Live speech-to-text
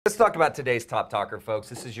Let's talk about today's top talker, folks.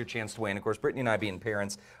 This is your chance to win. Of course, Brittany and I being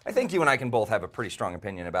parents, I think you and I can both have a pretty strong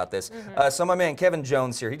opinion about this. So my man Kevin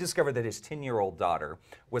Jones here, he discovered that his 10-year-old daughter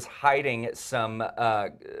was hiding some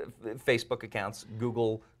Facebook accounts,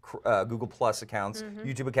 Google Plus accounts,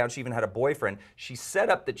 YouTube accounts. She even had a boyfriend. She set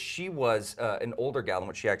up that she was an older gal than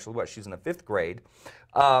what she actually was. She was in the 5th grade.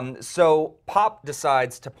 So Pop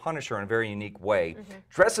decides to punish her in a very unique way.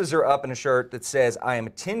 Dresses her up in a shirt that says, "I am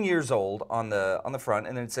 10 years old" on the front,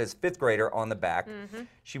 and then it says 5th grader on the back.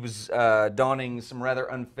 She was donning some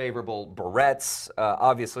rather unfavorable barrettes.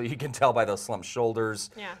 Obviously, you can tell by those slumped shoulders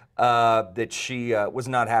that she was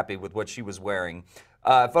not happy with what she was wearing.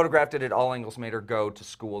 Photographed it at all angles, made her go to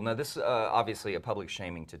school. Now, this is obviously a public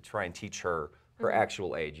shaming to try and teach her her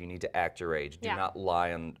actual age. You need to act your age. Do not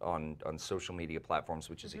lie on social media platforms,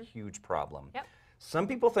 which is a huge problem. Some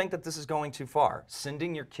people think that this is going too far.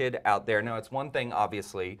 Sending your kid out there. Now, it's one thing,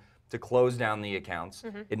 obviously, to close down the accounts,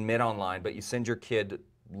 admit online, but you send your kid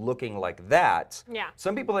looking like that.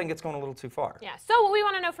 Some people think it's going a little too far. So what we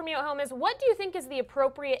want to know from you at home is, what do you think is the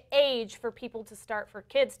appropriate age for people to start, for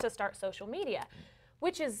kids to start social media?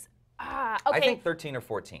 Which is, okay. I think 13 or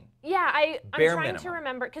 14. Yeah, I'm Bare trying minimum. to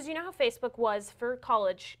remember, because you know how Facebook was for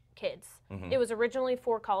college kids. It was originally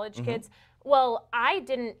for college kids. Well, I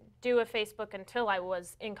didn't do a Facebook until I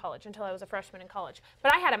was in college, until I was a freshman in college.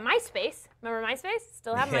 But I had a MySpace. Remember MySpace?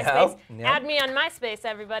 Still have MySpace. Add me on MySpace,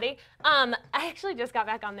 everybody. I actually just got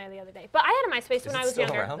back on there the other day. But I had a MySpace when I was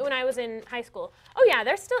younger, when I was in high school. Oh yeah,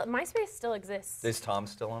 MySpace still exists. Is Tom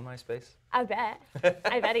still on MySpace? I bet.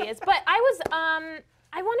 I bet he is. But I was,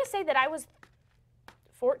 I want to say that I was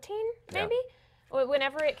 14, maybe,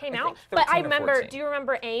 whenever it came out. But I remember, do you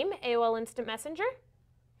remember AIM, AOL Instant Messenger?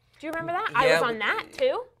 Do you remember that? I was on that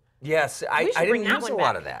too. Yes, I didn't use a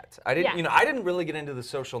lot of that. I didn't, you know, I didn't really get into the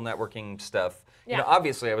social networking stuff. You know,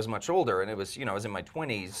 obviously I was much older, and it was, you know, I was in my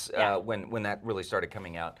 20s when that really started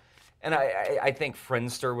coming out. And I think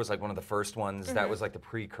Friendster was like one of the first ones. That was like the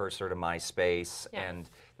precursor to MySpace, and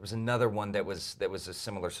there was another one that was a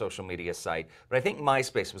similar social media site. But I think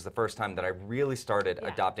MySpace was the first time that I really started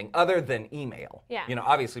adopting, other than email. You know,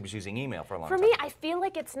 obviously I was using email for a long time. For me, I feel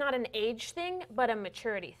like it's not an age thing, but a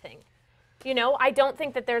maturity thing. You know, I don't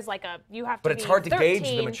think that there's like you have to But it's hard to gauge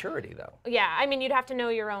the maturity, though. Yeah, I mean, you'd have to know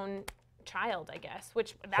your own child, I guess,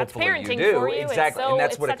 which that's Hopefully parenting you do. for you. Exactly, and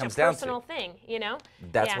that's what it comes down to. It's such a personal thing, you know?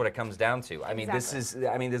 That's what it comes down to. I mean,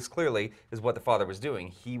 this clearly is what the father was doing.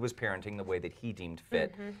 He was parenting the way that he deemed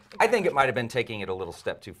fit. I think it might have been taking it a little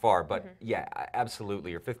step too far, but yeah, absolutely.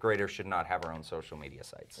 Your 5th grader should not have her own social media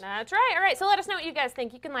sites. That's right. All right, so let us know what you guys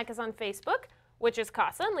think. You can like us on Facebook, which is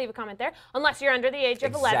CASA, and leave a comment there, unless you're under the age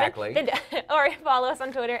of 11. Or follow us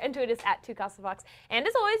on Twitter, and tweet us at 2CASAVox. And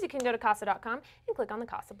as always, you can go to CASA.com and click on the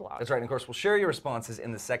CASA blog. That's right, and of course, we'll share your responses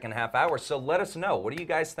in the second half hour, so let us know. What do you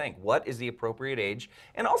guys think? What is the appropriate age?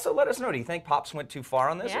 And also let us know, do you think Pops went too far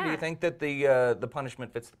on this, or do you think that the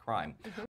punishment fits the crime?